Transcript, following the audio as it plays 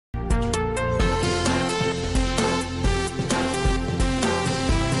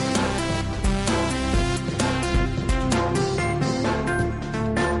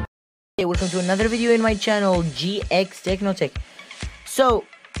Hey, welcome to another video in my channel, GX Technotech. So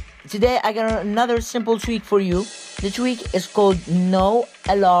today I got another simple tweak for you. The tweak is called no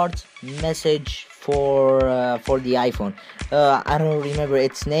alert message for the iPhone. I don't remember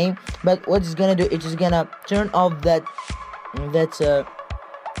its name, but what it's gonna do, it's just gonna turn off the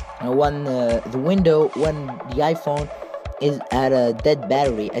window when the iPhone is at a dead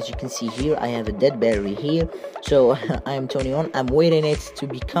battery. As you can see here, I have a dead battery here, so I am turning on. I'm waiting it to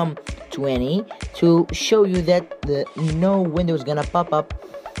become 20 to show you that the no window is gonna pop up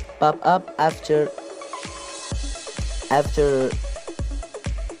after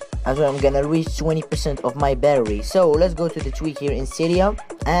I'm gonna reach 20% of my battery. So let's go to the tweak here in Cydia,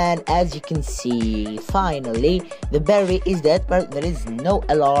 and as you can see, finally the battery is dead, but there is no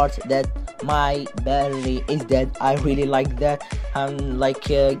alert that my battery is dead. I really like that. Like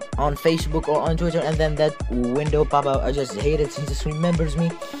on Facebook or on Twitter, and then that window pop out, I just hate it since it remembers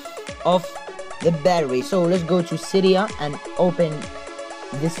me of the battery. So let's go to Cydia and open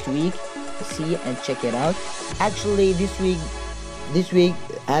this tweak, see and check it out. Actually, this week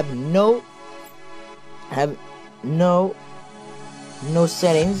have no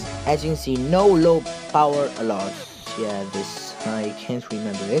settings. As you can see, no low power alerts. Yeah, this I can't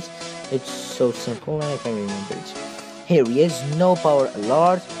remember it. It's so simple and I can't remember it. Here is no power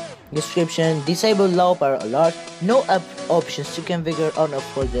alert. Description: disable low power alert. No options to configure, and of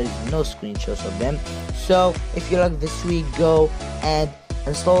course there is no screenshots of them. So if you like this tweak, go and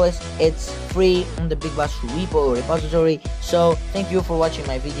install it. It's free on the BigBoss repo repository. So thank you for watching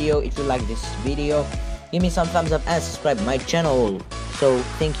my video. If you like this video, give me some thumbs up and subscribe my channel. So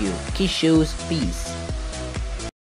thank you. Kiss shoes, peace.